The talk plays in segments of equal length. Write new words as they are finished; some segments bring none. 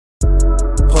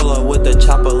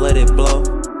chopper, let it blow.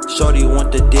 Shorty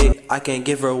want the dick, I can't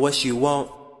give her what she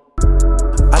want.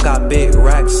 I got big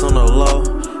racks on the low.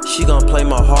 She gon' play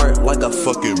my heart like a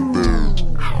fucking bird.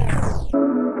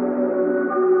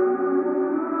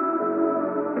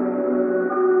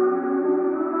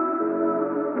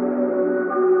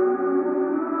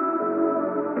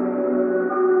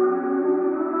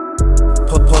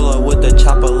 Pull up with the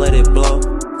chopper, let it blow.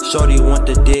 Shorty want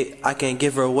the dick, I can't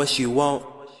give her what she want.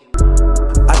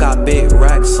 I got big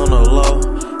racks on the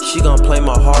low. She gon' play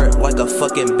my heart like a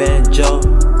fucking banjo.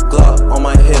 Glock on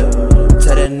my hip,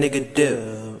 tell that nigga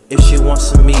dip. If she wants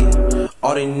some meat,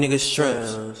 all these niggas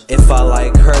shrimps. If I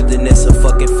like her, then it's a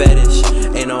fucking fetish.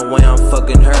 Ain't no way I'm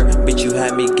fucking her, bitch, you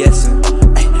had me guessing.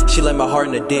 She let my heart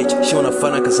in the ditch. She wanna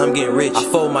fun out cause I'm getting rich. I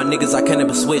fold my niggas, I can't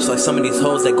ever switch. Like some of these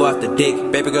hoes that go after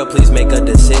dick. Baby girl, please make a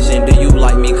decision. Do you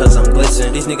like me cause I'm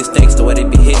glisten? These niggas thinks the way they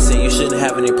be hissing. You shouldn't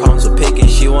have any problems with picking.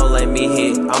 She won't let me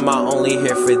hit. I'm not only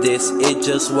here for this. It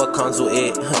just what comes with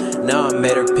it. Now I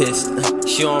made her pissed.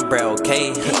 She on bread,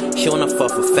 okay? She wanna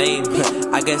fuck for fame.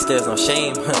 I guess there's no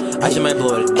shame. I just might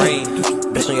blow the brain.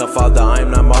 Bitch on your father, I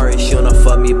am not Mari. She wanna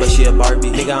fuck me, but she a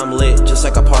Barbie. Nigga, I'm lit, just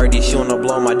like a party. She wanna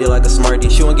blow my dick like a smartie.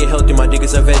 She wanna get healthy, my dick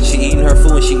is a veg. She eating her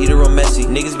food and she eat it real messy.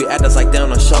 Niggas be acting like they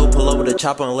on a show. Pull over the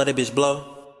chopper and let a bitch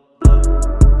blow.